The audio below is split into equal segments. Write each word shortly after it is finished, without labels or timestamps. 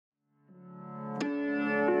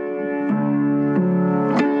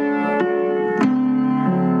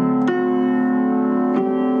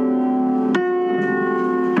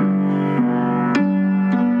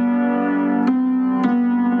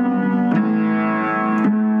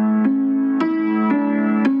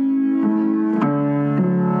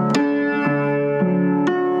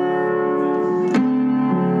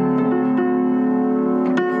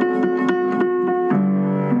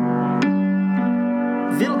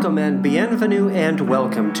Welcome and bienvenue and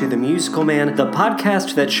welcome to The Musical Man, the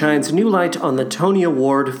podcast that shines new light on the Tony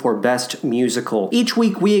Award for Best Musical. Each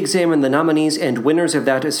week we examine the nominees and winners of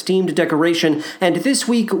that esteemed decoration, and this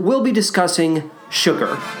week we'll be discussing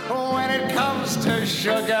Sugar. When it comes to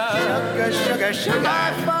sugar,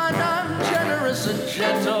 I find I'm generous and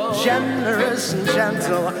gentle.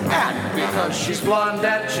 And because she's blonde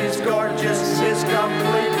and she's gorgeous, is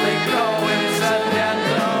completely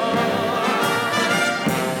coincidental.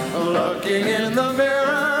 Looking in the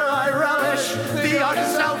mirror, I relish the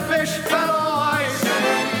unselfish fellow I see.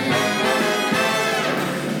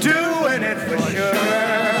 Doing it for sugar.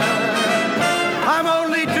 I'm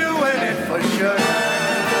only doing it for sugar.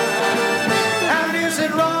 And is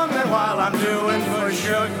it wrong that while I'm doing for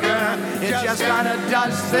sugar, it just kinda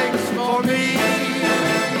does things for me?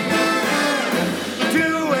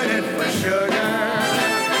 Doing it for sugar.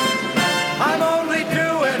 I'm only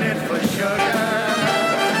doing it for sugar.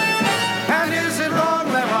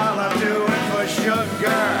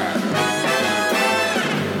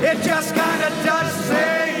 It just kind of does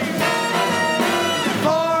things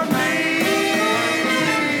for me.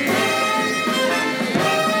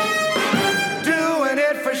 Doing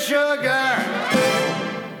it for sugar.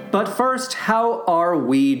 But first, how are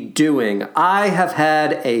we doing? I have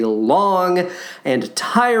had a long and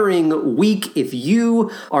tiring week. If you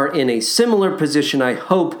are in a similar position, I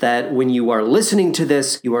hope that when you are listening to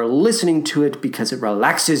this, you are listening to it because it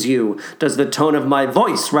relaxes you. Does the tone of my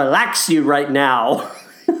voice relax you right now?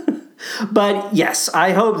 But yes,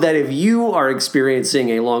 I hope that if you are experiencing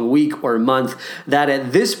a long week or month, that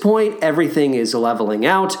at this point, everything is leveling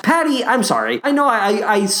out. Patty, I'm sorry. I know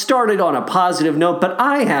I started on a positive note, but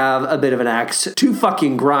I have a bit of an axe to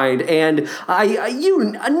fucking grind. And you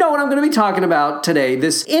know what I'm going to be talking about today,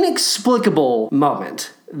 this inexplicable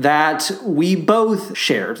moment that we both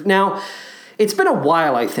shared. Now, it's been a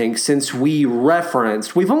while, I think, since we've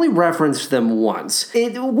only referenced them once.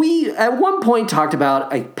 We, at one point, talked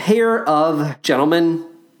about a pair of men,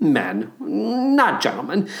 not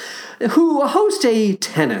gentlemen, who host a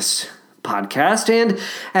tennis podcast. And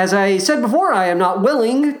as I said before, I am not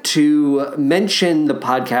willing to mention the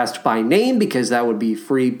podcast by name because that would be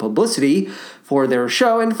free publicity for their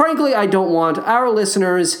show. And frankly, I don't want our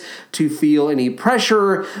listeners to feel any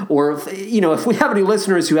pressure, or if we have any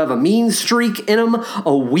listeners who have a mean streak in them,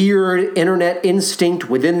 a weird internet instinct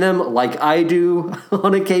within them like I do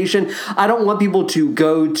on occasion, I don't want people to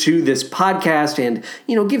go to this podcast and,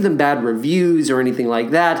 give them bad reviews or anything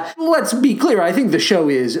like that. Let's be clear, I think the show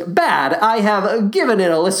is bad. I have given it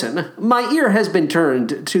a listen. My ear has been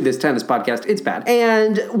turned to this tennis podcast. It's bad.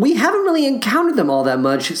 And we haven't really encountered them all that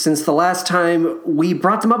much since the last time we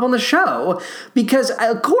brought them up on the show, because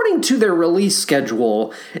according to their release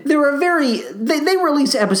schedule, they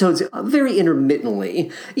release episodes very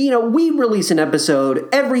intermittently. We release an episode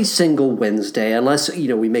every single Wednesday, unless,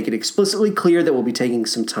 we make it explicitly clear that we'll be taking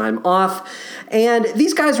some time off. And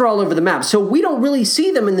these guys are all over the map, so we don't really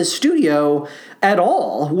see them in the studio at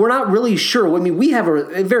all. We're not really sure. I mean, we have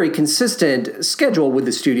a very consistent schedule with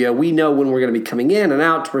the studio. We know when we're going to be coming in and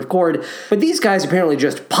out to record, but these guys apparently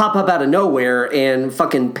just pop up out of nowhere and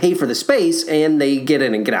fucking pay for the space, and they get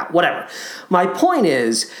in and get out. Whatever. My point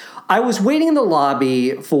is, I was waiting in the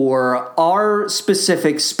lobby for our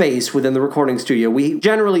specific space within the recording studio. We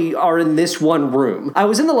generally are in this one room. I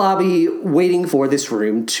was in the lobby waiting for this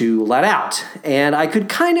room to let out, and I could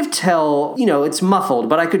kind of tell, it's muffled,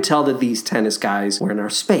 but I could tell that these tennis guys were in our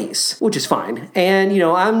space, which is fine. And,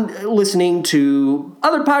 I'm listening to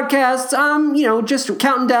other podcasts. I'm, just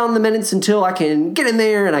counting down the minutes until I can get in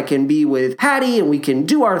there and I can be with Patty and we can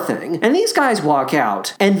do our thing. And these guys walk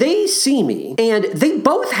out and they see me, and they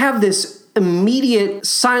both have this immediate,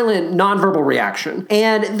 silent, nonverbal reaction.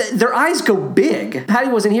 And their eyes go big. Patty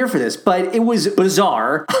wasn't here for this, but it was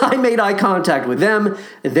bizarre. I made eye contact with them.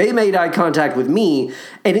 They made eye contact with me.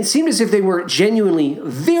 And it seemed as if they were genuinely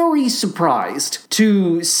very surprised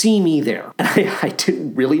to see me there. And I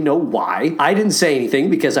didn't really know why. I didn't say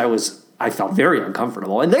anything because I felt very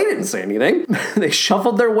uncomfortable, and they didn't say anything. They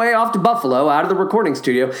shuffled their way off to Buffalo out of the recording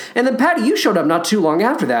studio. And then, Patty, you showed up not too long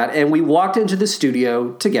after that, and we walked into the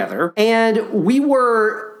studio together, and we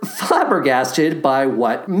were flabbergasted by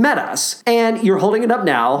what met us. And you're holding it up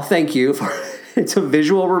now. Thank you for... It's a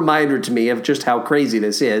visual reminder to me of just how crazy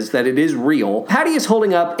this is, that it is real. Patty is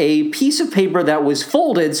holding up a piece of paper that was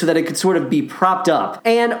folded so that it could sort of be propped up.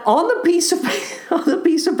 And on the piece of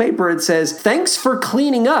paper, it says, "Thanks for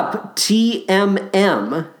cleaning up,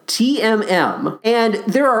 TMM." TMM. And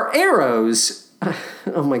there are arrows.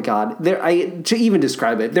 Oh my God. To even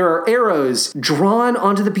describe it, there are arrows drawn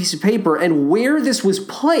onto the piece of paper, and where this was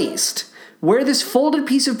placed where this folded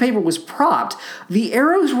piece of paper was propped, the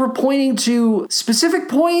arrows were pointing to specific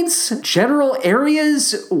points, general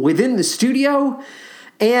areas within the studio,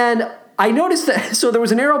 and I noticed that, so there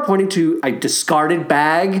was an arrow pointing to a discarded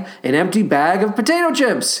bag, an empty bag of potato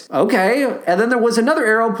chips. Okay, and then there was another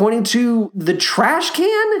arrow pointing to the trash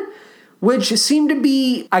can, which seemed to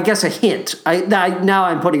be, I guess, a hint. Now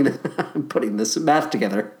I'm putting this math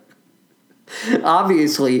together.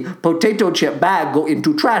 Obviously, potato chip bag go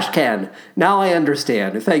into trash can. Now I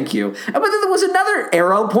understand. Thank you. But then there was another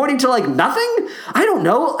arrow pointing to like nothing. I don't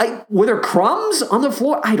know. Were there crumbs on the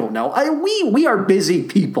floor? I don't know. We are busy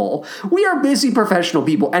people. We are busy professional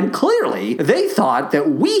people. And clearly, they thought that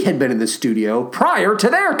we had been in the studio prior to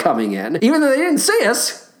their coming in. Even though they didn't see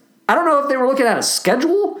us. I don't know if they were looking at a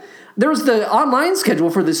schedule. There's the online schedule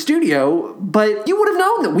for the studio, but you would have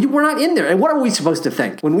known that we were not in there. And what are we supposed to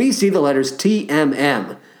think when we see the letters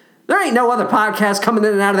TMM? There ain't no other podcast coming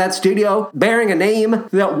in and out of that studio bearing a name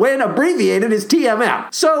that, when abbreviated, is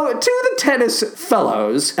TMM. So, to the tennis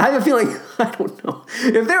fellows, I have a feeling, I don't know,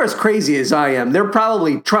 if they're as crazy as I am, they're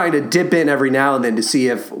probably trying to dip in every now and then to see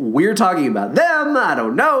if we're talking about them. I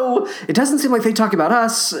don't know. It doesn't seem like they talk about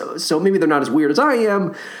us, so maybe they're not as weird as I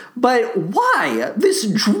am. But why? This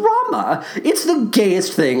drama, it's the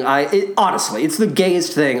gayest thing honestly, it's the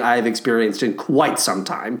gayest thing I've experienced in quite some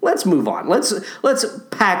time. Let's move on. Let's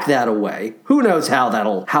pack that away. Who knows how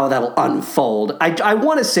that'll unfold. I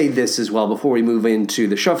want to say this as well before we move into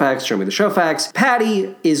the show facts. Show me the show facts.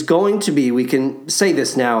 Patty is going to be, we can say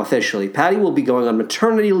this now officially, Patty will be going on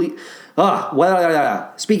maternity leave.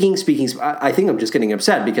 Speaking. I think I'm just getting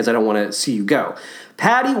upset because I don't want to see you go.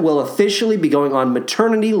 Patty will officially be going on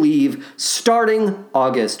maternity leave starting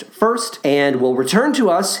August 1st and will return to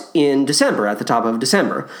us in December, at the top of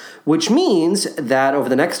December, which means that over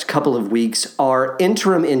the next couple of weeks, our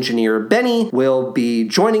interim engineer, Benny, will be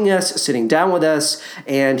joining us, sitting down with us,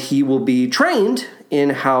 and he will be trained in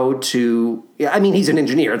how to, I mean, he's an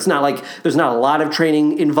engineer. It's not like there's not a lot of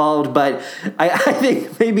training involved, but I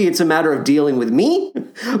think maybe it's a matter of dealing with me.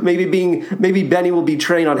 Maybe Benny will be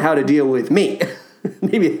trained on how to deal with me.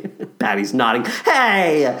 Maybe Patty's nodding.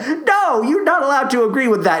 Hey, no, you're not allowed to agree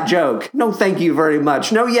with that joke. No, thank you very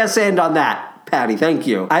much. No yes and on that. Patty, thank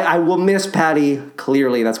you. I will miss Patty,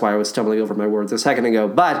 clearly. That's why I was stumbling over my words a second ago.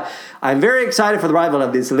 But I'm very excited for the arrival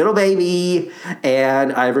of this little baby.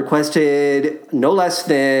 And I've requested no less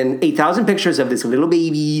than 8,000 pictures of this little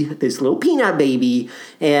baby, this little peanut baby.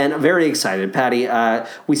 And I'm very excited, Patty.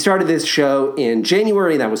 We started this show in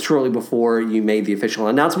January. That was shortly before you made the official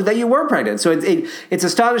announcement that you were pregnant. So it's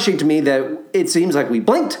astonishing to me that it seems like we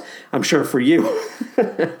blinked. I'm sure for you,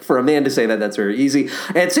 for a man to say that, that's very easy.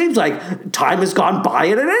 It seems like time has gone by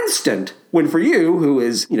in an instant. When for you, who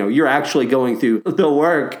is, you're actually going through the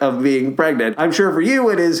work of being pregnant, I'm sure for you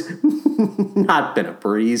it has not been a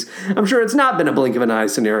breeze. I'm sure it's not been a blink of an eye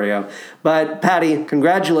scenario. But Patty,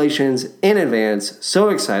 congratulations in advance. So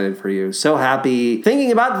excited for you. So happy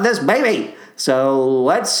thinking about this baby. So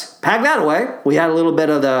let's pack that away. We had a little bit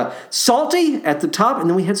of the salty at the top, and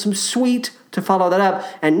then we had some sweet to follow that up.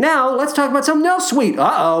 And now let's talk about something else sweet.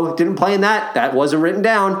 Didn't plan that. That wasn't written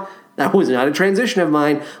down. That was not a transition of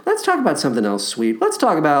mine. Let's talk about something else sweet. Let's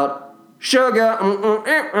talk about sugar.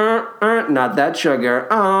 Not that sugar.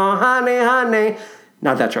 Oh, honey.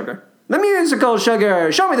 Not that sugar. The musical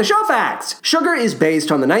Sugar. Show me the show facts. Sugar is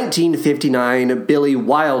based on the 1959 Billy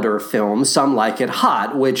Wilder film Some Like It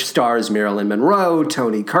Hot, which stars Marilyn Monroe,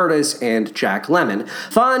 Tony Curtis, and Jack Lemmon.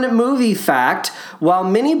 Fun movie fact, while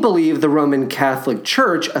many believe the Roman Catholic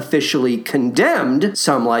Church officially condemned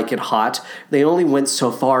Some Like It Hot, they only went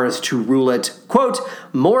so far as to rule it, quote,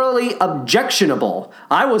 morally objectionable.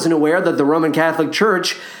 I wasn't aware that the Roman Catholic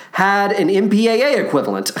Church had an MPAA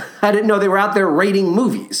equivalent. I didn't know they were out there rating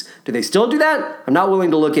movies. Do they still do that? I'm not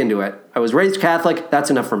willing to look into it. I was raised Catholic, that's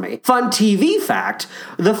enough for me. Fun TV fact,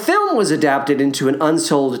 the film was adapted into an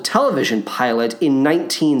unsold television pilot in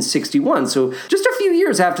 1961, so just a few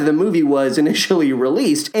years after the movie was initially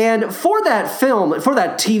released. And for that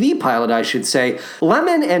TV pilot, I should say,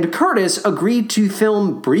 Lemmon and Curtis agreed to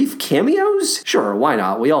film brief cameos? Sure, why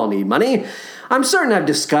not? We all need money. I'm certain I've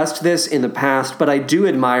discussed this in the past, but I do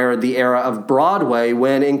admire the era of Broadway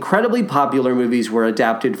when incredibly popular movies were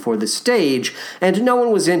adapted for the stage, and no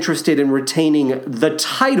one was interested in retaining the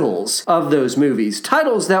titles of those movies,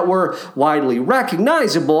 titles that were widely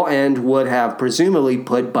recognizable and would have presumably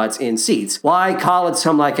put butts in seats. Why call it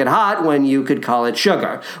Some Like It Hot when you could call it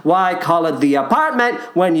Sugar? Why call it The Apartment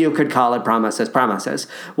when you could call it Promises, Promises?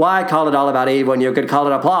 Why call it All About Eve when you could call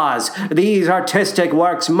it Applause? These artistic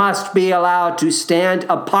works must be allowed to stand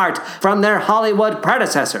apart from their Hollywood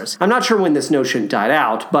predecessors. I'm not sure when this notion died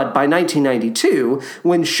out, but by 1992,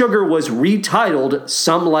 when Sugar was retitled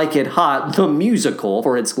Some Like It Hot, the musical,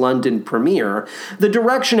 for its London premiere, the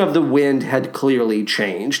direction of the wind had clearly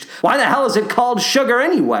changed. Why the hell is it called Sugar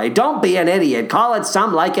anyway? Don't be an idiot. Call it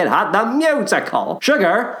Some Like It Hot, the musical.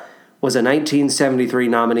 Sugar was a 1973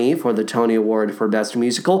 nominee for the Tony Award for Best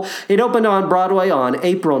Musical. It opened on Broadway on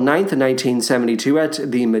April 9th, 1972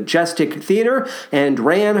 at the Majestic Theater and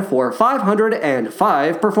ran for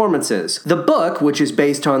 505 performances. The book, which is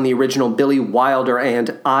based on the original Billy Wilder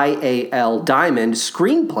and I.A.L. Diamond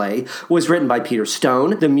screenplay, was written by Peter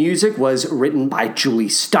Stone. The music was written by Julie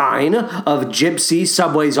Stein of Gypsy,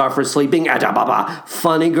 Subways Are for Sleeping, Adababa,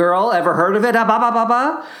 Funny Girl, ever heard of it,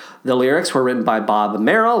 Adababa? The lyrics were written by Bob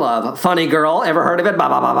Merrill of Funny Girl, ever heard of it? Ba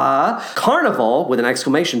ba ba ba. Carnival, with an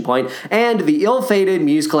exclamation point, and the ill-fated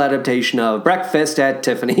musical adaptation of Breakfast at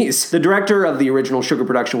Tiffany's. The director of the original Sugar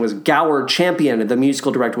production was Gower Champion. The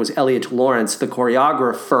musical director was Elliot Lawrence. The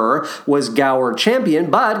choreographer was Gower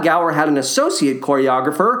Champion, but Gower had an associate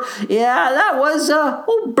choreographer. Yeah, that was,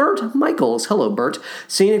 Bert Michaels. Hello, Bert.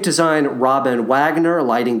 Scenic design, Robin Wagner.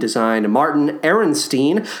 Lighting design, Martin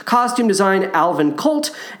Ehrenstein. Costume design, Alvin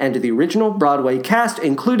Colt. And the original Broadway cast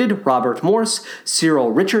included Robert Morse,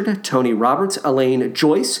 Cyril Richard, Tony Roberts, Elaine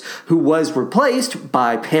Joyce, who was replaced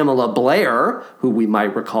by Pamela Blair, who we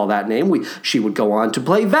might recall that name. She would go on to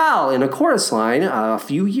play Val in a chorus line a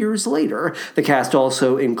few years later. The cast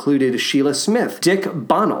also included Sheila Smith, Dick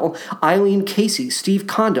Bonnell, Eileen Casey, Steve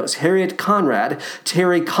Condos, Harriet Conrad,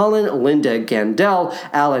 Terry Cullen, Linda Gandel,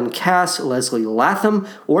 Alan Cass, Leslie Latham,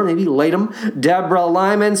 or maybe Latham, Deborah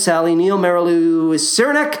Lyman, Sally Neal, Marilou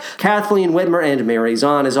Cyranek, Kathleen Whitmer, and Mary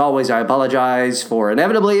Zahn. As always, I apologize for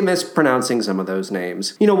inevitably mispronouncing some of those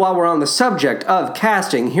names. You know, while we're on the subject of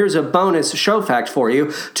casting, here's a bonus show fact for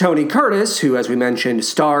you. Tony Curtis, who, as we mentioned,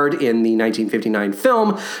 starred in the 1959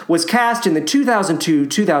 film, was cast in the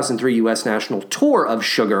 2002-2003 U.S. National Tour of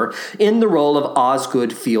Sugar in the role of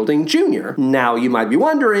Osgood Fielding Jr. Now, you might be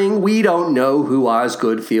wondering, we don't know who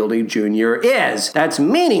Osgood Fielding Jr. is. That's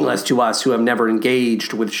meaningless to us who have never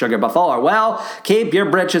engaged with Sugar before. Well, keep your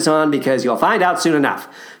britches on because you'll find out soon enough.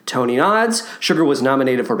 Tony nods. Sugar was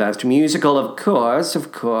nominated for Best Musical, of course.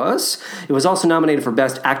 It was also nominated for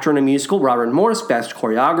Best Actor in a Musical, Robert Morse, Best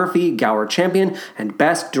Choreography, Gower Champion, and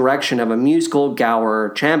Best Direction of a Musical, Gower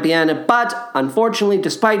Champion. But, unfortunately,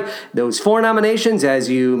 despite those 4 nominations, as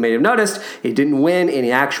you may have noticed, it didn't win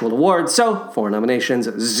any actual awards. So, 4 nominations,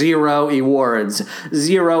 0 awards.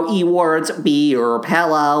 0 awards, be your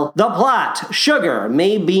pillow. The plot, Sugar,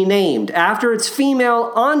 may be named after its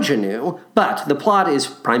female ingenue, but the plot is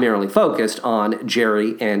primarily focused on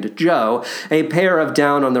Jerry and Joe, a pair of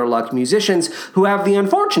down-on-their-luck musicians who have the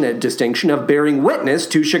unfortunate distinction of bearing witness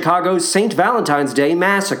to Chicago's St. Valentine's Day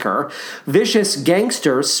massacre. Vicious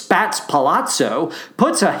gangster Spats Palazzo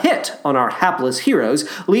puts a hit on our hapless heroes,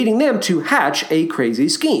 leading them to hatch a crazy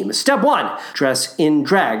scheme. Step 1, dress in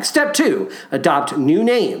drag. Step 2, adopt new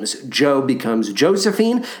names. Joe becomes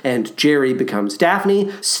Josephine, and Jerry becomes Daphne.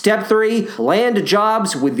 Step 3, land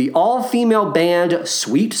jobs with the all-female band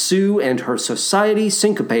Sweet Sue and her Society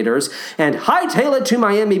Syncopators, and hightail it to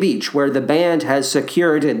Miami Beach, where the band has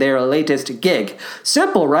secured their latest gig.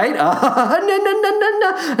 Simple, right? No,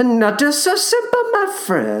 not just so simple, my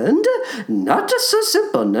friend. Not just so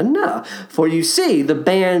simple, no. For you see, the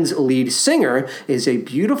band's lead singer is a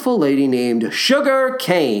beautiful lady named Sugar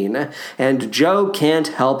Kane, and Joe can't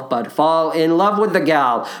help but fall in love with the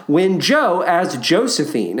gal. When Joe, as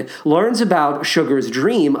Josephine, learns about Sugar's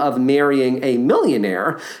dream of marrying a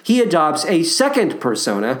millionaire, he adopts a second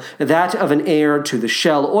persona, that of an heir to the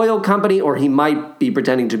Shell Oil Company, or he might be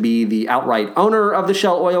pretending to be the outright owner of the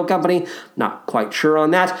Shell Oil Company. Not quite sure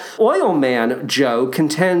on that. Oil Man Joe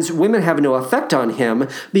contends women have no effect on him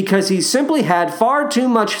because he's simply had far too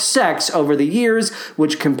much sex over the years,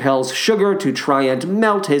 which compels Sugar to try and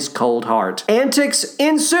melt his cold heart. Antics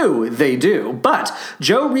ensue, they do, but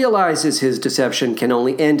Joe realizes his deception can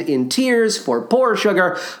only end in tears for poor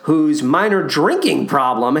Sugar, whose minor drinking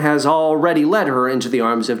problem has already led her into the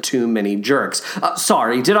arms of too many jerks.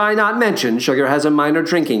 Sorry, did I not mention Sugar has a minor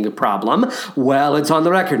drinking problem? Well, it's on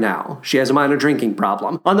the record now. She has a minor drinking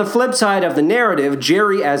problem. On the flip side of the narrative,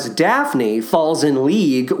 Jerry as Daphne falls in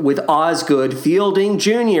league with Osgood Fielding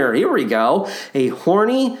Jr. Here we go. A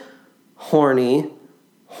horny, horny,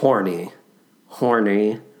 horny,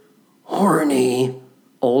 horny, horny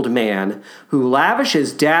old man who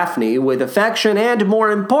lavishes Daphne with affection and,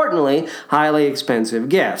 more importantly, highly expensive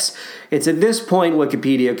gifts. It's at this point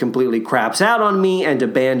Wikipedia completely craps out on me and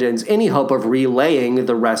abandons any hope of relaying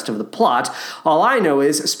the rest of the plot. All I know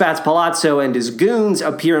is Spats Palazzo and his goons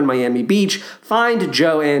appear in Miami Beach, find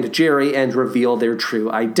Joe and Jerry, and reveal their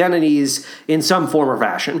true identities in some form or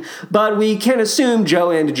fashion. But we can assume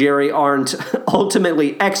Joe and Jerry aren't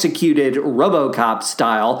ultimately executed RoboCop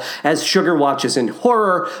style, as Sugar watches in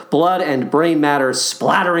horror, blood and brain matter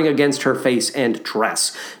splattering against her face and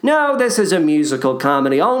dress. No, this is a musical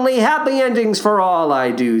comedy, only happy endings for all,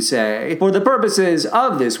 I do say. For the purposes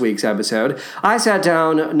of this week's episode, I sat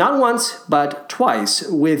down not once, but twice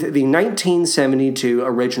with the 1972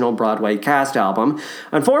 original Broadway cast album.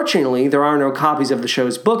 Unfortunately, there are no copies of the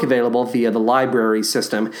show's book available via the library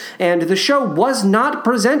system, and the show was not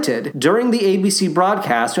presented during the ABC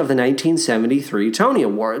broadcast of the 1973 Tony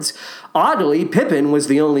Awards. Oddly, Pippin was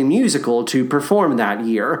the only musical to perform that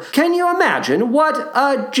year. Can you imagine? What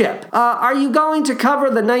a jip. Are you going to cover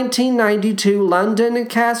the 1992 London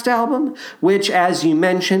cast album, which, as you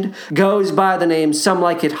mentioned, goes by the name Some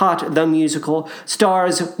Like It Hot, the musical,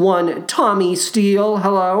 stars one Tommy Steele,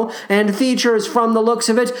 hello, and features, from the looks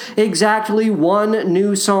of it, exactly one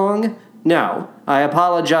new song? No. I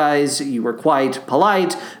apologize, you were quite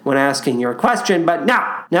polite when asking your question, but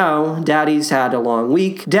no, Daddy's had a long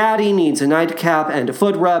week. Daddy needs a nightcap and a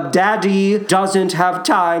foot rub. Daddy doesn't have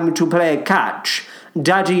time to play catch.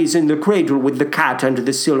 Daddy's in the cradle with the cat and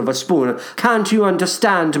the silver spoon. Can't you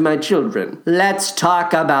understand, my children? Let's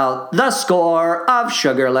talk about the score of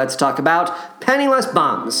Sugar. Let's talk about Penniless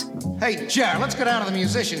Bums. Hey, Jer, let's go down to the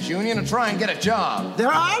Musicians Union and try and get a job.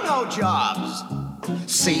 There are no jobs.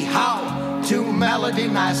 See how two melody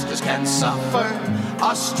masters can suffer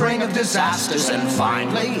a string of disasters and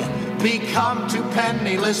finally become two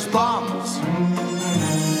penniless bums.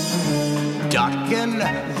 Ducking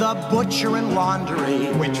the butcher and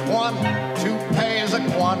laundry. Which one to pay is a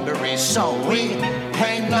quandary, so we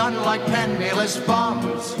pay none like penniless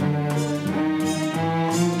bums.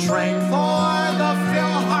 Train for the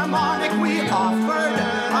Philharmonic, we offered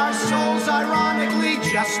our souls ironically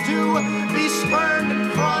just to be spurned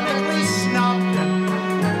and chronically snubbed.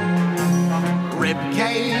 Rib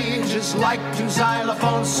cage is like two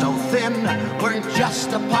xylophones so thin we're just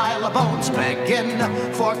a pile of bones begging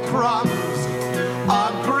for crumbs.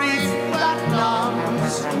 A grief that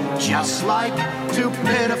numbs, just like two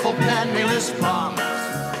pitiful penniless bums.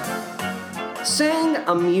 Saying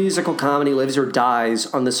a musical comedy lives or dies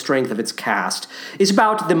on the strength of its cast is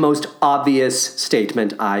about the most obvious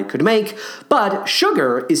statement I could make, but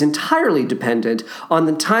Sugar is entirely dependent on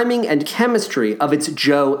the timing and chemistry of its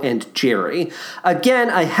Joe and Jerry.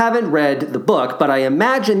 Again, I haven't read the book, but I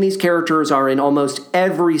imagine these characters are in almost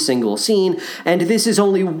every single scene, and this is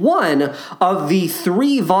only one of the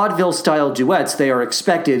 3 vaudeville-style duets they are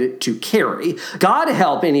expected to carry. God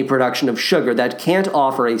help any production of Sugar that can't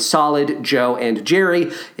offer a solid Joe and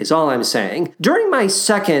Jerry, is all I'm saying. During my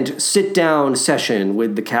second sit-down session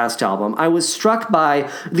with the cast album, I was struck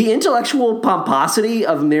by the intellectual pomposity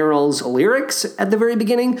of Merrill's lyrics at the very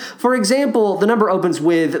beginning. For example, the number opens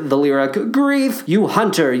with the lyric, "Grief, you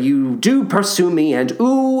hunter, you do pursue me, and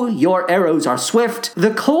ooh, your arrows are swift."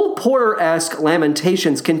 The Cole Porter-esque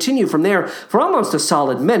lamentations continue from there for almost a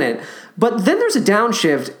solid minute. But then there's a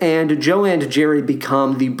downshift, and Joe and Jerry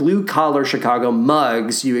become the blue-collar Chicago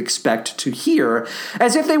mugs you expect to hear,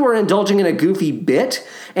 as if they were indulging in a goofy bit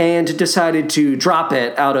and decided to drop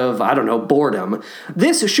it out of, boredom.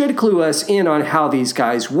 This should clue us in on how these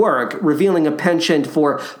guys work, revealing a penchant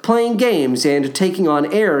for playing games and taking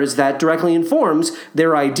on airs that directly informs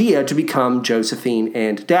their idea to become Josephine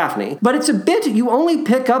and Daphne. But it's a bit you only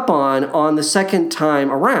pick up on the second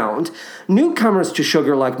time around. Newcomers to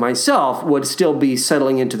Sugar like myself would still be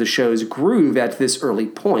settling into the show's groove at this early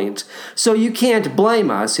point, so you can't blame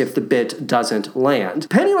us if the bit doesn't land.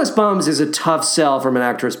 Penniless Bums is a tough sell from an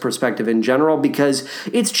actor's perspective in general because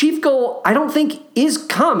its chief goal, I don't think, is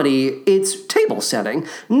comedy, it's table setting.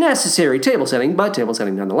 Necessary table setting, but table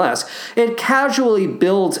setting nonetheless. It casually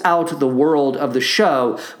builds out the world of the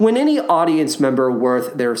show when any audience member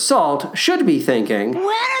worth their salt should be thinking, when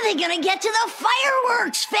are they gonna get to the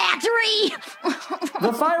fireworks factory?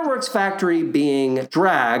 The fireworks factory being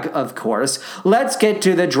drag, of course. Let's get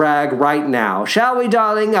to the drag right now, shall we,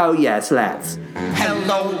 darling? Oh yes, let's.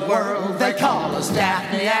 Hello world, they call us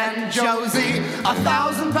Daphne and Josie.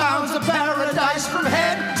 1,000 pounds of paradise from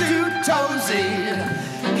head to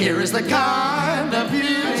toesy. Here is the kind of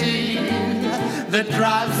beauty that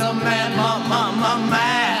drives a man,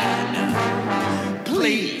 mad.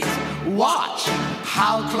 Please watch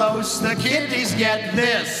how close the kiddies get.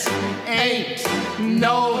 This ain't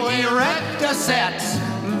no erector set.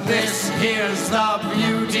 This here's the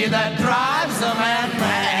beauty that drives a man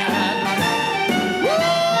mad.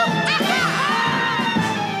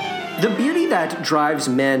 The beauty that drives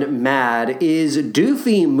men mad is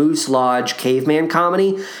doofy Moose Lodge caveman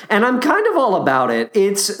comedy, and I'm kind of all about it.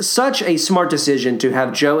 It's such a smart decision to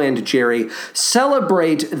have Joe and Jerry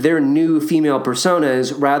celebrate their new female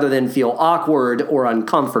personas rather than feel awkward or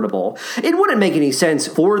uncomfortable. It wouldn't make any sense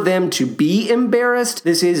for them to be embarrassed.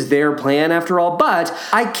 This is their plan after all, but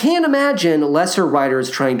I can't imagine lesser writers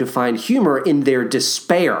trying to find humor in their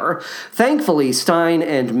despair. Thankfully, Stein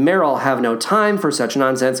and Merrill have no time for such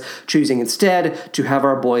nonsense, choosing instead to have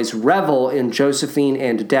our boys revel in Josephine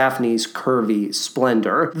and Daphne's curvy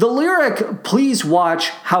splendor. The lyric, "Please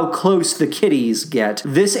watch how close the kitties get,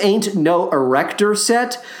 this ain't no erector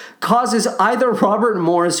set," causes either Robert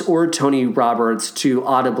Morris or Tony Roberts to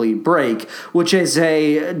audibly break, which is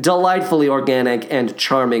a delightfully organic and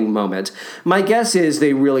charming moment. My guess is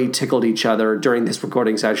they really tickled each other during this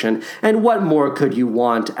recording session, and what more could you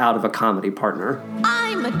want out of a comedy partner?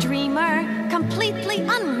 I'm a dreamer, completely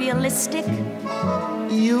unrealistic.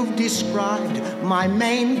 You've described my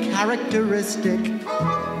main characteristic.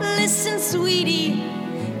 Listen, sweetie,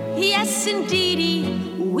 yes, indeedy,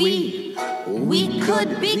 we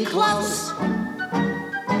could be close.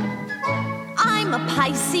 I'm a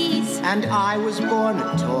Pisces, And I was born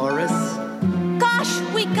a Taurus. gosh,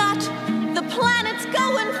 we got the planets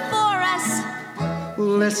going for us.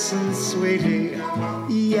 Listen, sweetie,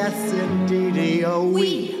 yes, indeedy, oh,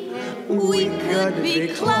 we could be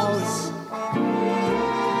close.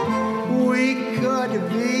 We could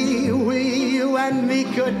be, you and me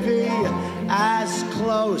could be as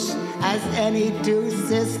close as any two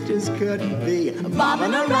sisters could be.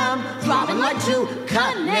 Bobbing around, throbbing like two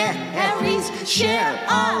canaries, share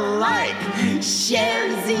alike.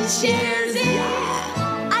 Sharesy.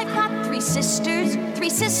 I've got three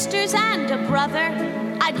sisters and a brother.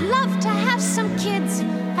 I'd love to have some kids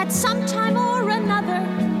at some time or another.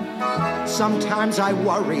 Sometimes I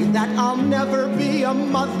worry that I'll never be a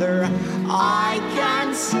mother. I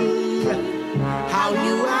can see how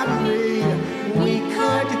you and me, we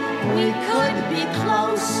could be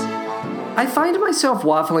close. I find myself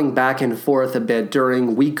waffling back and forth a bit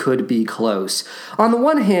during We Could Be Close. On the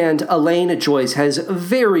one hand, Elaine Joyce has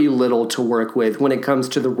very little to work with when it comes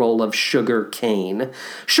to the role of Sugar Kane.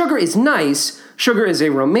 Sugar is nice, Sugar is a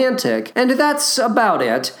romantic, and that's about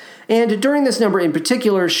it. And during this number in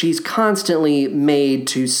particular, she's constantly made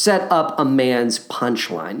to set up a man's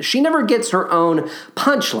punchline. She never gets her own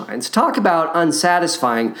punchlines. Talk about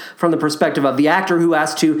unsatisfying from the perspective of the actor who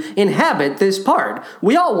has to inhabit this part.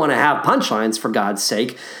 We all want to have punchlines, for God's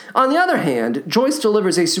sake. On the other hand, Joyce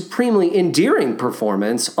delivers a supremely endearing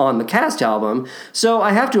performance on the cast album, so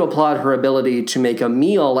I have to applaud her ability to make a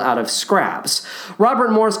meal out of scraps.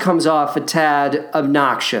 Robert Morse comes off a tad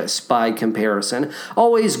obnoxious by comparison,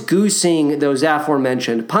 always goosing those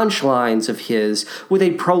aforementioned punchlines of his with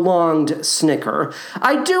a prolonged snicker.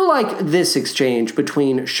 I do like this exchange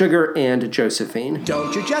between Sugar and Josephine.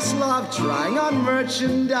 Don't you just love trying on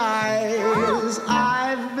merchandise?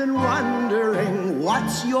 I've been wondering,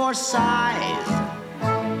 what's your size?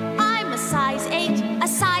 I'm a size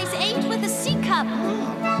 8 with a C cup.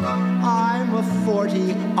 I'm a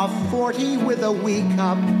 40 with a wee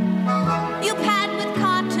cup. You pad with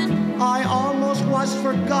cotton. I almost was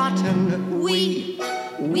forgotten. We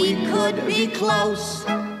could be close.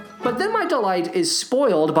 But then my delight is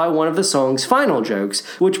spoiled by one of the song's final jokes,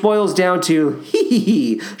 which boils down to,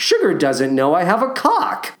 hee, Sugar doesn't know I have a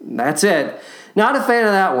cock. That's it. Not a fan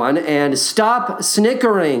of that one, and stop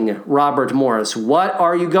snickering, Robert Morris. What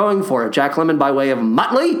are you going for? Jack Lemmon by way of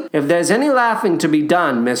Muttley? If there's any laughing to be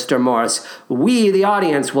done, Mr. Morris, we, the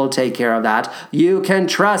audience, will take care of that. You can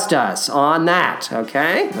trust us on that,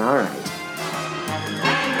 okay? All right.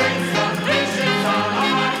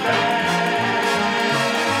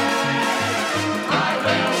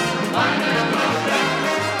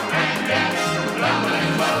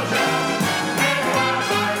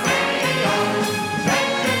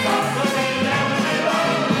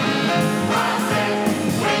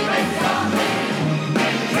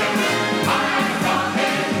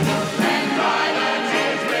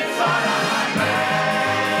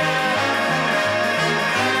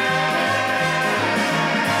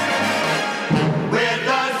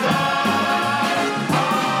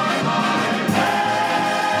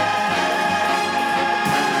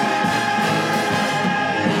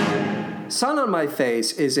 My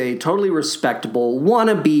Face is a totally respectable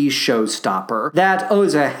wannabe showstopper that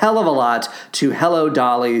owes a hell of a lot to Hello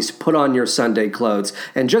Dolly's Put On Your Sunday Clothes.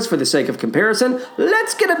 And just for the sake of comparison,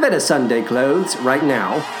 let's get a bit of Sunday clothes right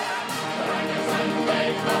now.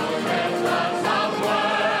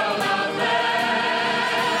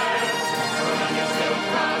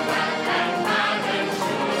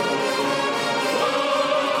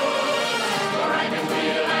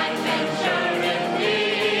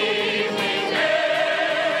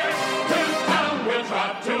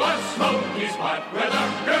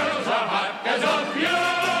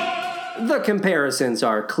 The comparisons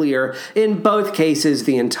are clear. In both cases,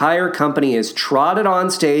 the entire company is trotted on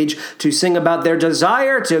stage to sing about their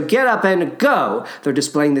desire to get up and go. They're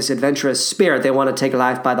displaying this adventurous spirit. They want to take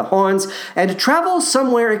life by the horns and travel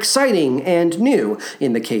somewhere exciting and new.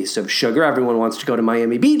 In the case of Sugar, everyone wants to go to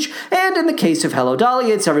Miami Beach, and in the case of Hello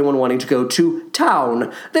Dolly, it's everyone wanting to go to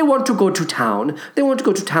town. They want to go to town. They want to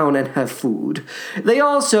go to town and have food. They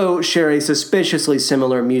also share a suspiciously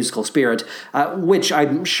similar musical spirit, which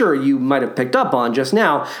I'm sure you might have picked up on just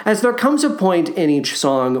now, as there comes a point in each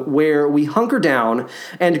song where we hunker down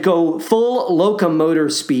and go full locomotor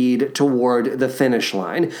speed toward the finish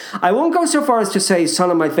line. I won't go so far as to say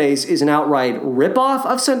Sun on My Face is an outright ripoff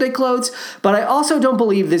of Sunday Clothes, but I also don't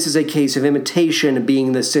believe this is a case of imitation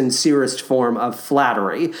being the sincerest form of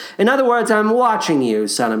flattery. In other words, I'm watching you,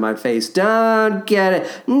 Sun on My Face. Don't get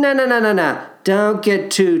it. No. Don't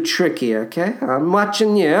get too tricky, okay? I'm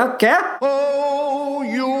watching you, okay? Oh,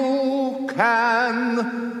 you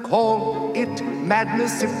can call it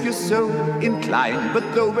madness if you're so inclined.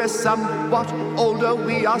 But though we're somewhat older,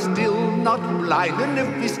 we are still not blind. And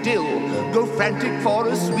if we still go frantic for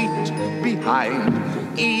a sweet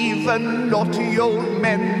behind, even naughty old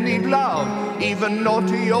men need love. Even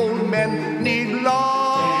naughty old men need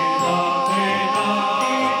love.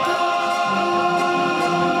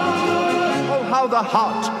 How the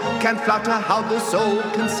heart can flutter, how the soul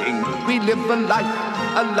can sing. We live a life,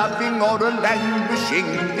 a loving or a languishing.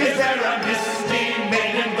 Is there a misty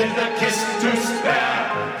maiden with a kiss to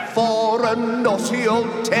spare? For a naughty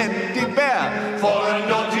old teddy bear. For a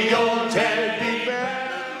naughty old teddy bear.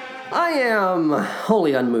 I am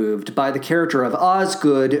wholly unmoved by the character of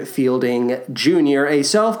Osgood Fielding Jr., a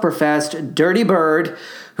self-professed dirty bird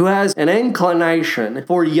who has an inclination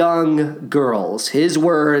for young girls. His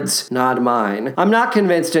words, not mine. I'm not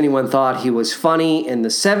convinced anyone thought he was funny in the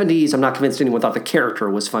 70s. I'm not convinced anyone thought the character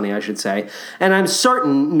was funny, I should say. And I'm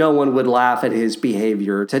certain no one would laugh at his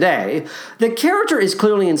behavior today. The character is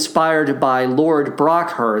clearly inspired by Lord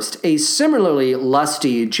Brockhurst, a similarly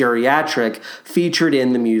lusty geriatric featured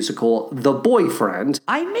in the musical The Boyfriend.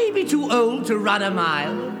 I may be too old to run a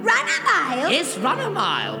mile. Run a mile? Yes, run a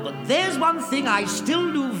mile, but there's one thing I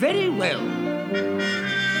still do very well.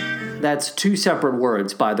 That's two separate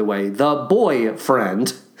words, by the way. The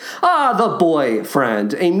Boyfriend. The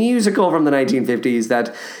Boyfriend, a musical from the 1950s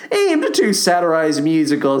that aimed to satirize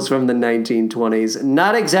musicals from the 1920s.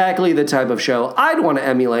 Not exactly the type of show I'd want to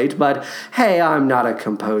emulate, but hey, I'm not a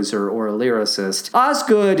composer or a lyricist.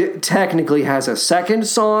 Osgood technically has a second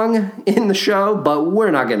song in the show, but we're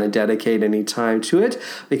not going to dedicate any time to it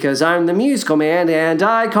because I'm the musical man and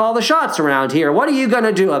I call the shots around here. What are you going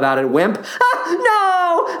to do about it, wimp? No!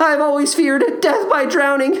 I've always feared death by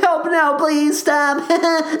drowning. Help now, please stop.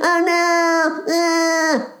 Oh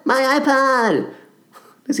no! My iPod!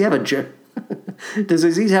 Does he have a joke? Does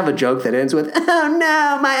Aziz have a joke that ends with, oh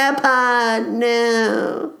no, my iPod,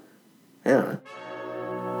 no? Yeah.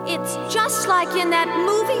 It's just like in that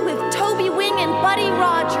movie with Toby Wing and Buddy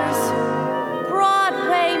Rogers.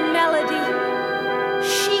 Broadway Melody.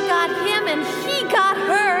 She got him and he got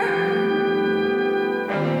her.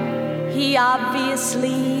 He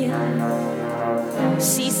obviously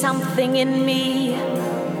sees something in me.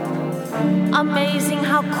 Amazing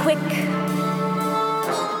how quick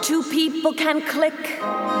two people can click.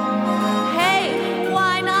 Hey,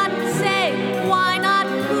 why not say, why not,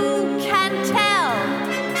 who can tell?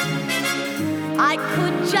 I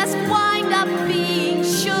could just wind up being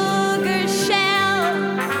Sugar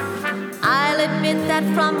Shell. I'll admit that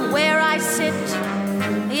from where I sit,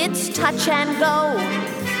 it's touch and go.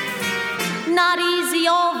 Not easy,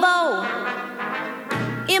 although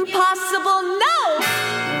impossible, no!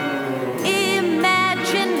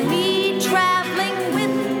 Imagine me traveling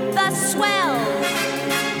with the swells,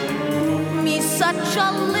 me such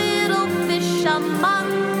a little fish among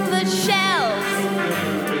the shells.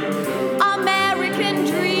 American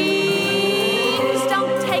dreams,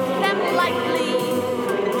 don't take them lightly.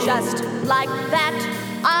 Just like that,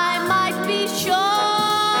 I might be Sugar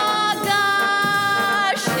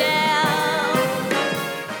Shell.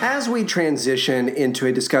 As we transition into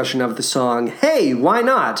a discussion of the song Hey, Why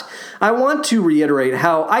Not?, I want to reiterate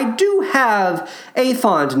how I do have a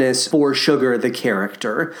fondness for Sugar the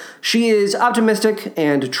character. She is optimistic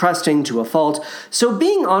and trusting to a fault, so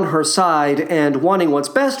being on her side and wanting what's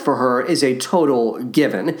best for her is a total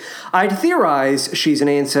given. I'd theorize she's an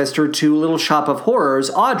ancestor to Little Shop of Horrors'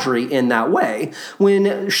 Audrey in that way,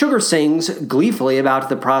 when Sugar sings gleefully about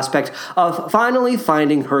the prospect of finally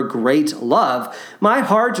finding her great love. My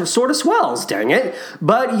heart sort of swells, dang it.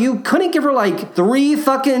 But you couldn't give her like 3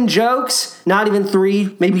 fucking jokes? Not even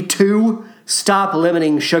 3, maybe 2? Stop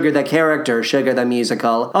limiting Sugar the character, Sugar the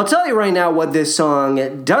musical. I'll tell you right now what this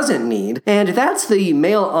song doesn't need, and that's the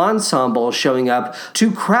male ensemble showing up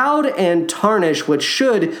to crowd and tarnish what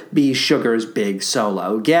should be Sugar's big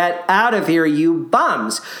solo. Get out of here, you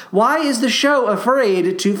bums! Why is the show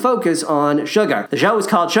afraid to focus on Sugar? The show is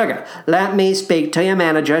called Sugar. Let me speak to your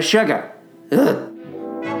manager, Sugar. Ugh.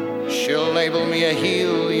 She'll label me a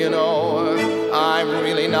heel, you know. I'm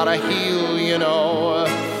really not a heel, you know.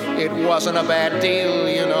 It wasn't a bad deal,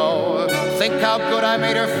 you know. Think how good I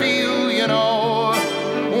made her feel, you know.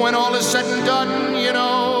 When all is said and done, you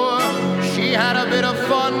know, she had a bit of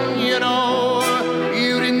fun, you know.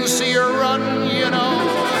 You didn't see her run, you know.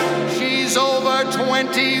 She's over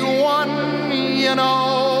 21, you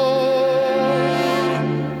know.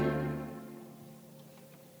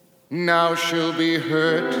 Now she'll be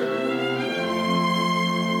hurt.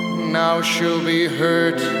 Now she'll be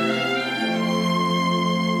hurt.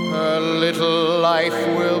 Her little life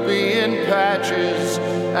will be in patches,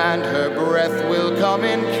 and her breath will come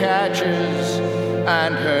in catches,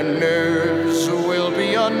 and her nerves will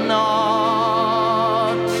be a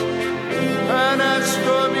knot. And as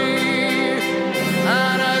for me,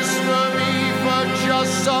 for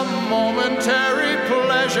just some momentary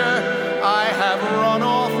pleasure, I have run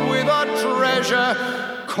off with a treasure.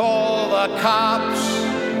 Call the cops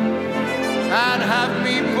and have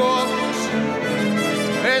me booked.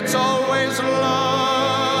 It's always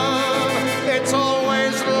love. It's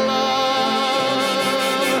always love.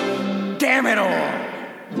 Damn it all.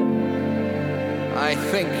 I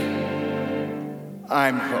think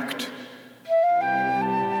I'm hooked.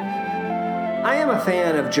 I am a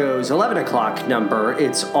fan of Joe's 11 o'clock number,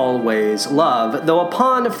 It's Always Love, though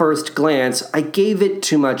upon first glance, I gave it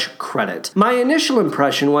too much credit. My initial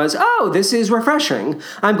impression was, oh, this is refreshing.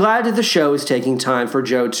 I'm glad that the show is taking time for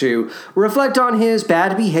Joe to reflect on his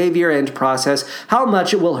bad behavior and process how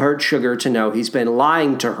much it will hurt Sugar to know he's been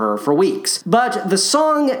lying to her for weeks. But the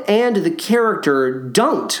song and the character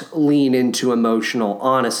don't lean into emotional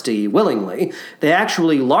honesty willingly. They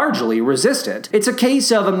actually largely resist it. It's a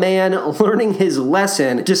case of a man learning his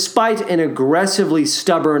lesson despite an aggressively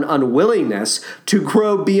stubborn unwillingness to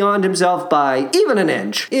grow beyond himself by even an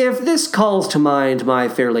inch. If this calls to mind My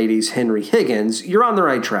Fair Lady's Henry Higgins, you're on the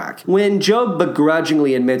right track. When Joe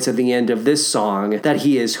begrudgingly admits at the end of this song that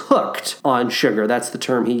he is hooked on Sugar, that's the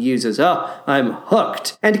term he uses, oh, I'm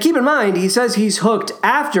hooked. And keep in mind, he says he's hooked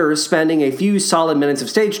after spending a few solid minutes of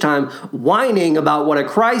stage time whining about what a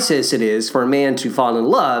crisis it is for a man to fall in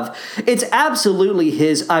love. It's absolutely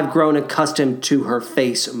his I've grown accustomed to her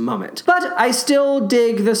face moment. But I still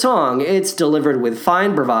dig the song. It's delivered with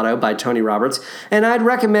fine bravado by Tony Roberts, and I'd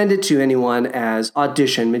recommend it to anyone as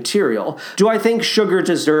audition material. Do I think Sugar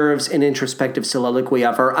deserves an introspective soliloquy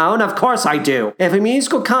of her own? Of course I do. If a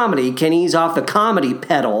musical comedy can ease off the comedy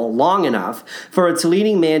pedal long enough for its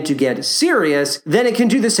leading man to get serious, then it can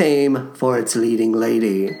do the same for its leading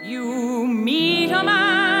lady. You meet a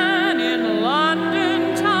man in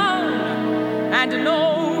London town and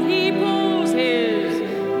know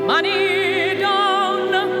money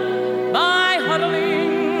down by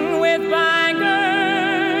huddling with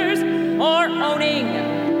bankers or owning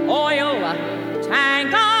oil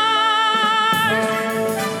tankers.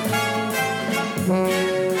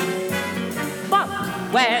 But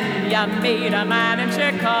when you meet a man in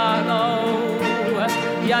Chicago,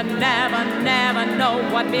 you never know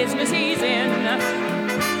what business he's in.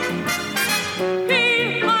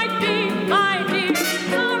 He might be my dear,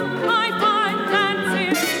 my fine fancy.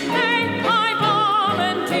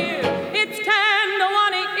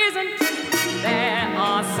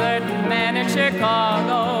 Certain men in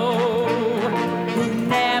Chicago who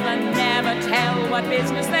never tell what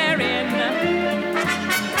business they're in.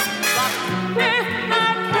 But with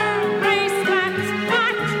their bracelets, and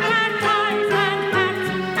ties and hats,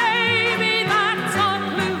 maybe that's a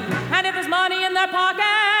clue. And if there's money in their pocket,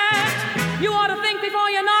 you ought to think before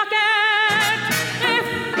you knock it. If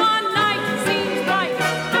one night seems right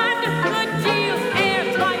and the deal's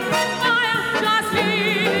airtight, I'll just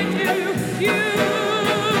leave it to you.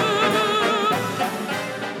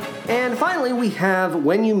 we have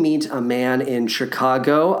When You Meet a Man in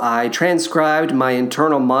Chicago. I transcribed my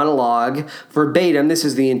internal monologue verbatim. This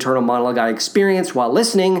is the internal monologue I experienced while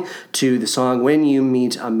listening to the song When You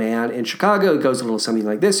Meet a Man in Chicago. It goes a little something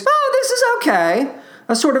like this. Oh, this is okay.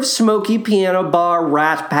 A sort of smoky piano bar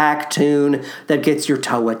Rat Pack tune that gets your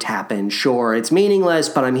toe a tapping. Sure, it's meaningless,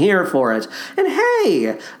 but I'm here for it. And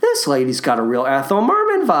hey, this lady's got a real Ethel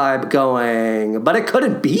Merman vibe going. But it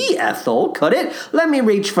couldn't be Ethel, could it? Let me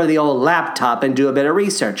reach for the old laptop and do a bit of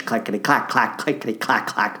research. Clickety-clack, clack, clickety-clack,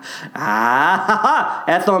 clack. Ah, ha, ha,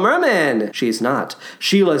 Ethel Merman. She's not.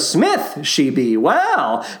 Sheila Smith, she be.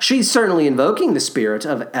 Well, she's certainly invoking the spirit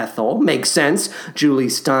of Ethel. Makes sense. Julie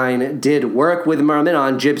Stein did work with Merman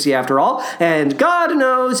on Gypsy after all, and God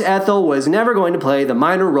knows Ethel was never going to play the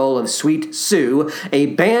minor role of Sweet Sue, a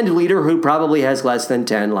band leader who probably has less than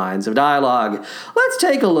 10 lines of dialogue. Let's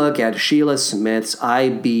take a look at Sheila Smith's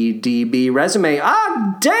IMDb resume.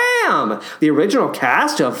 Ah, damn! The original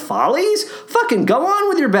cast of Follies? Fucking go on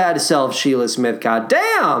with your bad self, Sheila Smith, god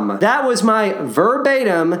damn! That was my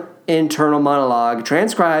verbatim internal monologue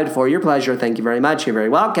transcribed for your pleasure. Thank you very much. You're very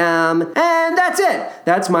welcome. And that's it.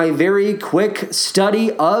 That's my very quick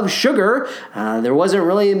study of Sugar. There wasn't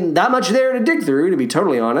really that much there to dig through, to be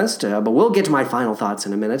totally honest, but we'll get to my final thoughts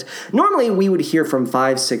in a minute. Normally, we would hear from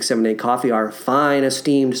 5678 Coffee, our fine,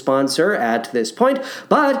 esteemed sponsor at this point,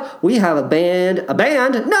 but we have a band?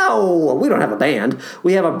 No, we don't have a band.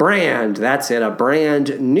 We have a brand. That's it, a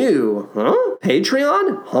brand new. Huh?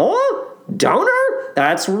 Patreon? Huh? Donor?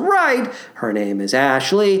 That's right. Her name is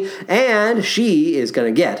Ashley, and she is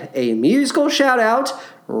going to get a musical shout out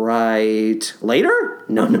right later?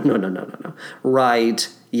 No. Right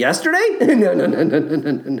yesterday? No.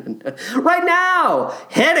 Right now!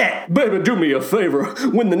 Hit it! Baby, do me a favor.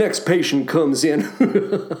 When the next patient comes in,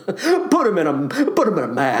 put him in a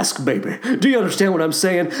mask, baby. Do you understand what I'm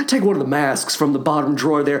saying? Take one of the masks from the bottom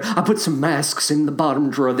drawer there. I put some masks in the bottom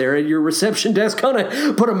drawer there at your reception desk,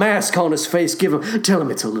 honey. Put a mask on his face. Tell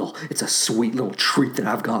him it's a sweet little treat that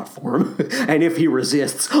I've got for him. And if he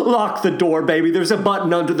resists, lock the door, baby. There's a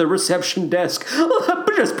button under the reception desk.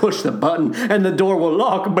 Just push the button and the door will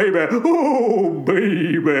lock, baby. Oh,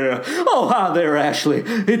 baby. Oh, hi there, Ashley.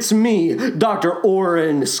 It's me, Dr.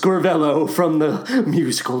 Oren Scorvello from the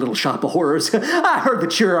musical Little Shop of Horrors. I heard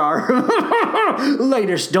that you're our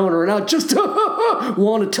latest donor, and I just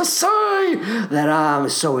wanted to say that I'm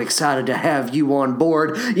so excited to have you on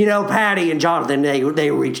board. You know, Patty and Jonathan,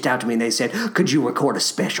 they reached out to me and they said, could you record a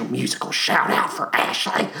special musical shout out for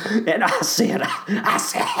Ashley? And I said,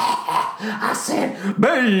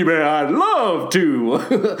 baby, I'd love to.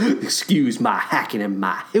 Excuse my hacking and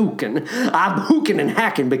my hooking. I'm hooking and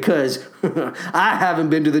hacking because I haven't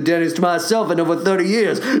been to the dentist myself in over 30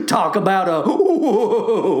 years. Talk about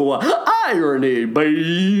irony,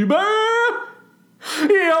 baby.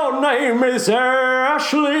 Your name is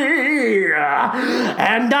Ashley,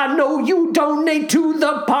 and I know you donate to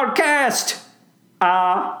the podcast.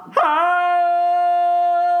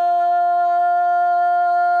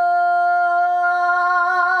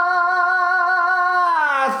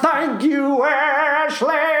 Thank you, Ashley,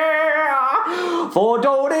 for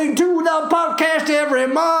donating to the podcast every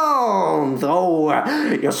month. Oh,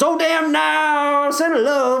 you're so damn nice and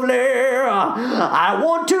lovely. I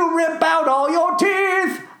want to rip out all your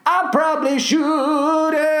teeth. I probably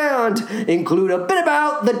shouldn't include a bit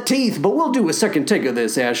about the teeth, but we'll do a second take of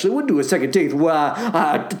this, Ashley. We'll do a second take where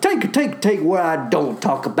take where I don't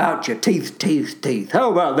talk about your teeth.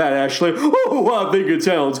 How about that, Ashley? Oh, I think it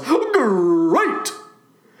sounds great.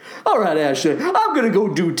 All right, Ashley, I'm going to go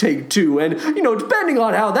do take 2, and, depending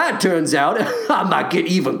on how that turns out, I might get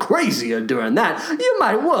even crazier during that. You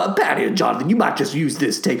might, Patty and Jonathan, you might just use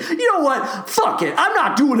this take. You know what? Fuck it. I'm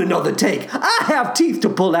not doing another take. I have teeth to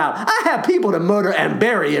pull out. I have people to murder and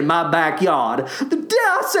bury in my backyard. Did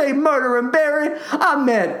I say murder and bury? I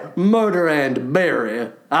meant murder and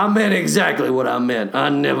bury. I meant exactly what I meant. I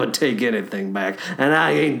never take anything back, and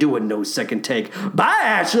I ain't doing no second take. Bye,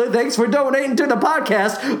 Ashley. Thanks for donating to the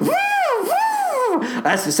podcast.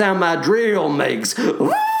 That's the sound my drill makes.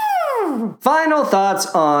 Final thoughts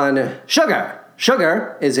on Sugar.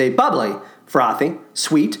 Sugar is a bubbly, frothy,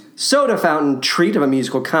 sweet, soda fountain treat of a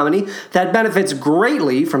musical comedy that benefits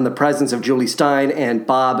greatly from the presence of Julie Stein and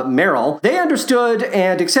Bob Merrill. They understood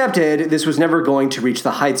and accepted this was never going to reach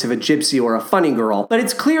the heights of a Gypsy or a Funny Girl, but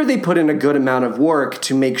it's clear they put in a good amount of work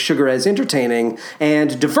to make Sugar as entertaining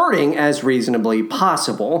and diverting as reasonably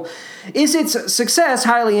possible. Is its success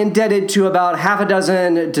highly indebted to about half a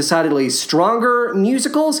dozen decidedly stronger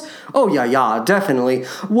musicals? Oh, yeah, definitely.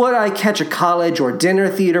 Would I catch a college or dinner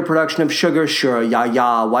theater production of Sugar? Sure,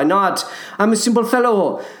 yeah, why not? I'm a simple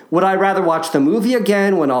fellow Would I rather watch the movie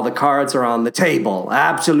again when all the cards are on the table?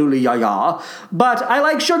 Absolutely, yeah. But I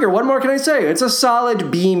like Sugar. What more can I say? It's a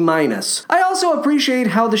solid B-. I also appreciate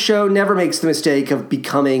how the show never makes the mistake of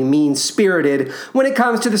becoming mean-spirited when it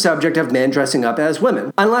comes to the subject of men dressing up as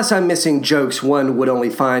women. Unless I'm missing jokes one would only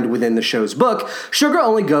find within the show's book, Sugar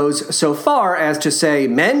only goes so far as to say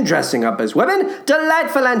men dressing up as women?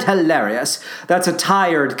 Delightful and hilarious. That's a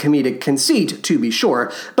tired comedic conceit, to be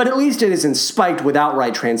sure, but at least it isn't spiked with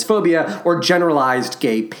outright transphobia or generalized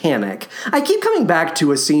gay panic. I keep coming back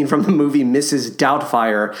to a scene from the movie Mrs.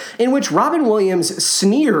 Doubtfire, in which Robin Williams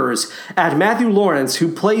sneers at Matthew Lawrence,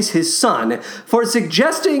 who plays his son, for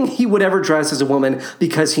suggesting he would ever dress as a woman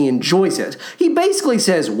because he enjoys it. He basically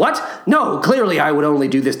says, "What? No, clearly I would only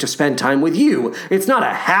do this to spend time with you. It's not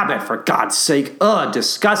a habit, for God's sake. Ugh,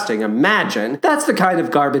 disgusting, imagine." That's the kind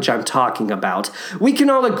of garbage I'm talking about. We can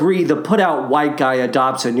all agree the put-out white guy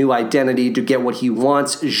adopts a new identity to get what he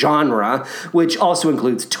wants genre, which also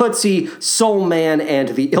includes Tootsie, Soul Man, and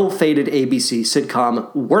the ill-fated ABC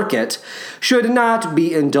sitcom Work It, should not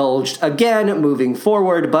be indulged again moving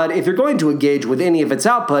forward, but if you're going to engage with any of its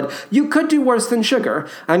output, you could do worse than Sugar.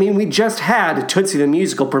 I mean, we just had Tootsie the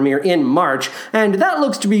Musical premiere in March, and that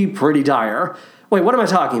looks to be pretty dire. Wait, what am I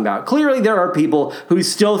talking about? Clearly there are people who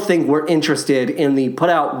still think we're interested in the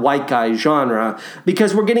put-out white guy genre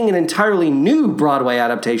because we're getting an entirely new Broadway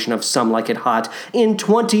adaptation of Some Like It Hot in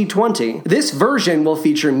 2020. This version will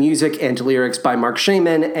feature music and lyrics by Mark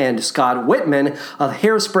Shaman and Scott Whitman of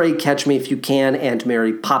Hairspray, Catch Me If You Can, and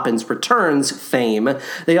Mary Poppins Returns fame.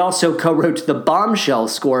 They also co-wrote the Bombshell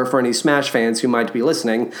score for any Smash fans who might be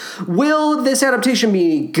listening. Will this adaptation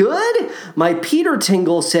be good? My Peter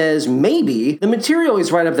Tingle says maybe. The material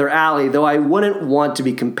is right up their alley, though I wouldn't want to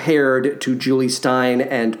be compared to Julie Stein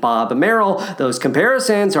and Bob Merrill. Those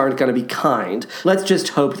comparisons aren't going to be kind. Let's just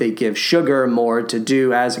hope they give Sugar more to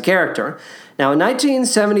do as a character. Now, in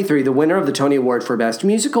 1973, the winner of the Tony Award for Best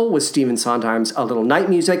Musical was Stephen Sondheim's A Little Night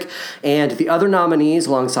Music, and the other nominees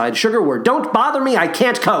alongside Sugar were Don't Bother Me, I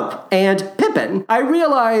Can't Cope, and Pippin. I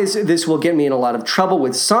realize this will get me in a lot of trouble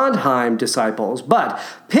with Sondheim disciples, but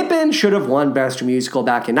Pippin should have won Best Musical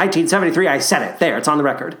back in 1973. I said it. There, it's on the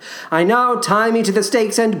record. I now tie me to the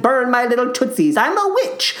stakes and burn my little tootsies. I'm a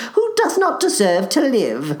witch who does not deserve to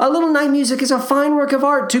live. A Little Night Music is a fine work of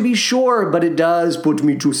art, to be sure, but it does put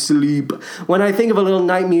me to sleep. When I think of A Little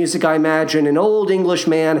Night Music, I imagine an old English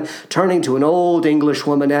man turning to an old English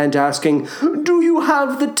woman and asking, "Do you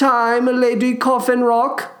have the time, Lady Coffin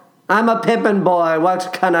Rock?" I'm a Pippin boy, what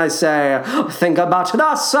can I say? Think about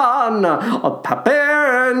the sun,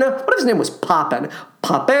 Pippin. What if his name was Poppin?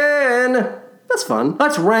 Poppin. That's fun.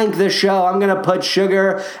 Let's rank the show. I'm going to put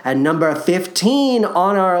Sugar at number 15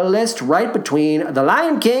 on our list, right between The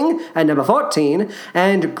Lion King at number 14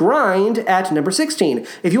 and Grind at number 16.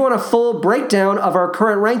 If you want a full breakdown of our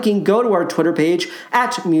current ranking, go to our Twitter page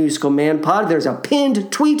at MusicalManPod. There's a pinned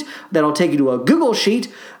tweet that'll take you to a Google Sheet.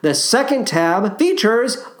 The second tab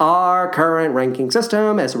features our current ranking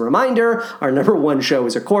system. As a reminder, our number one show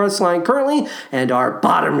is A Chorus Line currently, and our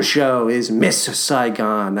bottom show is Miss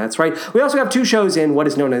Saigon. That's right. We also have two shows in what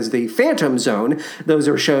is known as the Phantom Zone. Those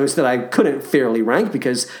are shows that I couldn't fairly rank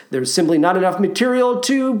because there's simply not enough material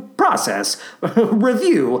to process,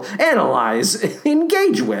 review, analyze,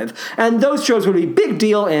 engage with. And those shows would be Big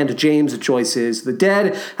Deal and James Joyce's The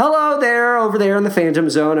Dead. Hello there, over there in the Phantom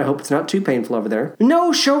Zone. I hope it's not too painful over there.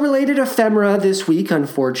 No show-related ephemera this week,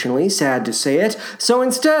 unfortunately, sad to say it. So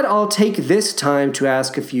instead, I'll take this time to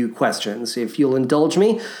ask a few questions, if you'll indulge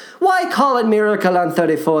me. Why call it Miracle on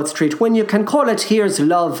 34th Street when you can call it Here's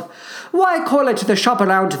Love? Why call it The Shop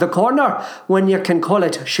Around the Corner when you can call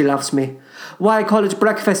it She Loves Me? Why call it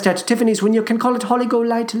Breakfast at Tiffany's when you can call it Holly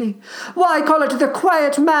Golightly? Why call it The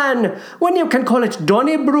Quiet Man when you can call it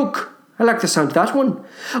Donnybrook? I like the sound of that one.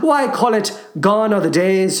 Why call it Gone Are the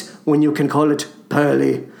Days when you can call it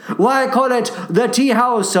Pearly? Why call it The Tea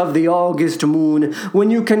House of the August Moon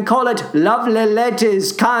when you can call it Lovely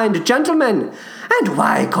Ladies, Kind Gentlemen? And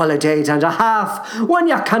why call it 8.5 when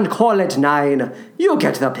you can call it 9? You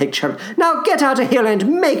get the picture. Now get out of here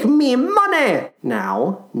and make me money!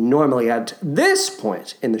 Now, normally at this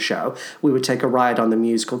point in the show, we would take a ride on the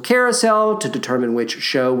musical carousel to determine which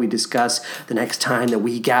show we discuss the next time that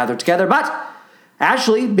we gather together, but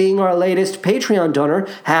Ashley, being our latest Patreon donor,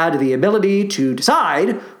 had the ability to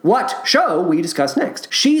decide what show we discuss next.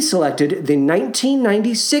 She selected the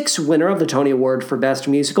 1996 winner of the Tony Award for Best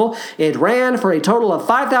Musical. It ran for a total of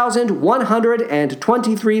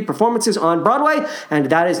 5,123 performances on Broadway,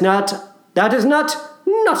 and it's not other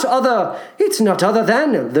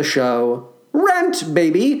than the show Rent,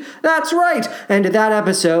 baby. That's right. And that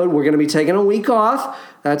episode, we're going to be taking a week off.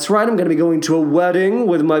 That's right, I'm going to be going to a wedding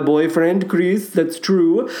with my boyfriend, Chris. That's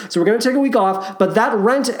true. So we're going to take a week off, but that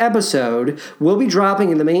Rent episode will be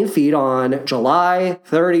dropping in the main feed on July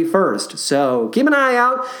 31st. So keep an eye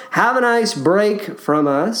out. Have a nice break from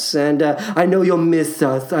us, and I know you'll miss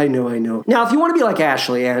us. I know. Now, if you want to be like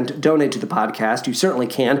Ashley and donate to the podcast, you certainly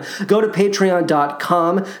can. Go to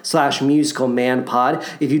patreon.com/musicalmanpod.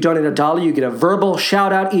 If you donate $1, you get a verbal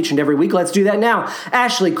shout-out each and every week. Let's do that now.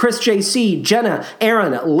 Ashley, Chris JC, Jenna,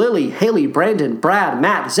 Aaron, Lily, Haley, Brandon, Brad,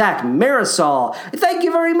 Matt, Zach, Marisol. Thank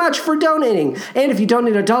you very much for donating. And if you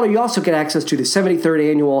donate $1, you also get access to the 73rd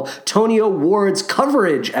annual Tony Awards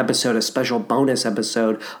coverage episode, a special bonus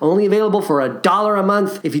episode, only available for $1 a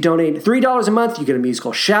month. If you donate $3 a month, you get a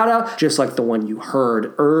musical shout-out, just like the one you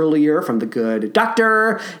heard earlier from the good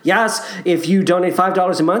doctor. Yes, if you donate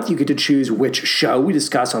 $5 a month, you get to choose which show we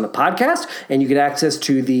discuss on the podcast, and you get access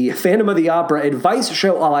to the Phantom of the Opera advice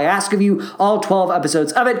show, All I Ask of You, all 12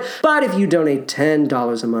 episodes of it. But if you donate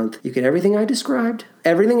 $10 a month, you get everything I described.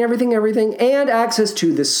 Everything, and access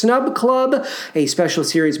to the Snub Club, a special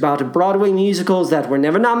series about Broadway musicals that were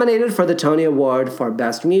never nominated for the Tony Award for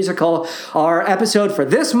Best Musical. Our episode for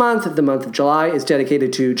this month, the month of July, is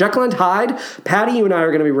dedicated to Jekyll and Hyde. Patty, you and I are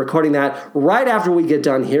going to be recording that right after we get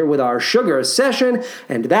done here with our sugar session,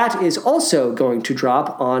 and that is also going to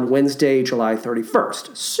drop on Wednesday, July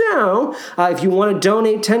 31st. So, if you want to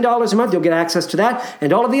donate $10 a month, you'll get access to that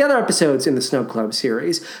and all of the other episodes in the Snub Club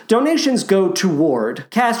series. Donations go toward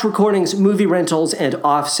cast recordings, movie rentals, and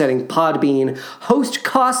offsetting Podbean host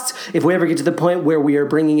costs. If we ever get to the point where we are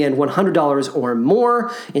bringing in $100 or more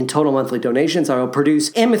in total monthly donations, I will produce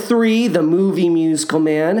M3, the Movie Musical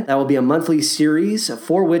Man. That will be a monthly series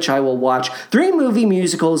for which I will watch 3 movie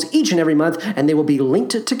musicals each and every month, and they will be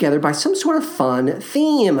linked together by some sort of fun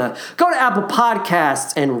theme. Go to Apple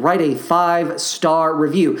Podcasts and write a 5-star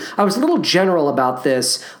review. I was a little general about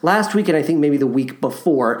this last week and I think maybe the week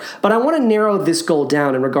before, but I want to narrow this goal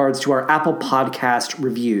down in regards to our Apple Podcast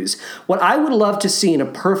reviews. What I would love to see in a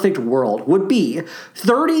perfect world would be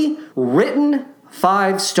 30 written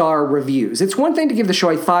 5-star reviews. It's one thing to give the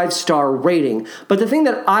show a 5-star rating, but the thing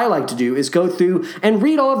that I like to do is go through and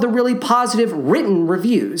read all of the really positive written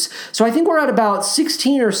reviews. So I think we're at about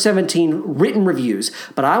 16 or 17 written reviews,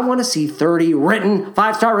 but I want to see 30 written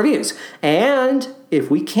 5-star reviews. And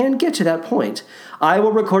if we can get to that point, I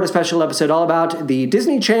will record a special episode all about the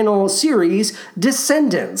Disney Channel series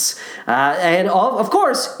Descendants. And of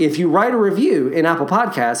course, if you write a review in Apple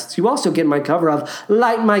Podcasts, you also get my cover of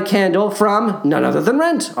Light My Candle from none other than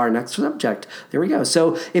Rent, our next subject. There we go.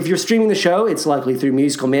 So if you're streaming the show, it's likely through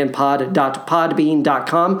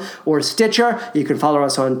musicalmanpod.podbean.com or Stitcher. You can follow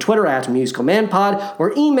us on Twitter at musicalmanpod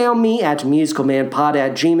or email me at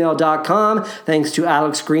musicalmanpod@gmail.com. Thanks to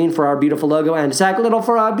Alex Green for our beautiful logo and Zach Little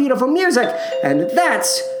for our beautiful music. And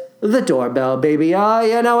that's the doorbell, baby. Ah,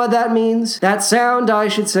 you know what that means. That sound, I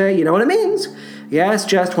should say. You know what it means. Yes,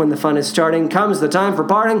 just when the fun is starting comes the time for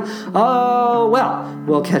parting. Oh, well,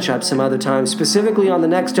 we'll catch up some other time, specifically on the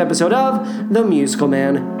next episode of The Musical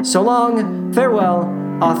Man. So long, farewell,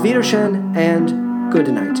 auf Wiedersehen, and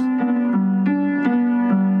good night.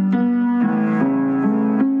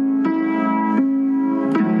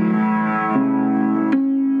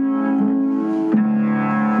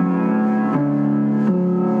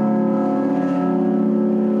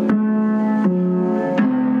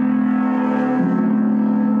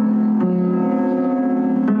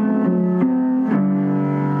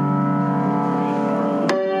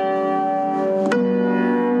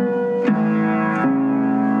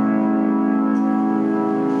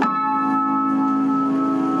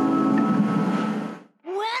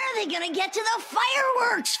 Get to the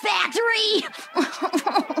fireworks factory!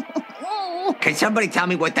 Can somebody tell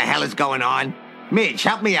me what the hell is going on? Midge,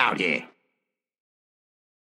 help me out here.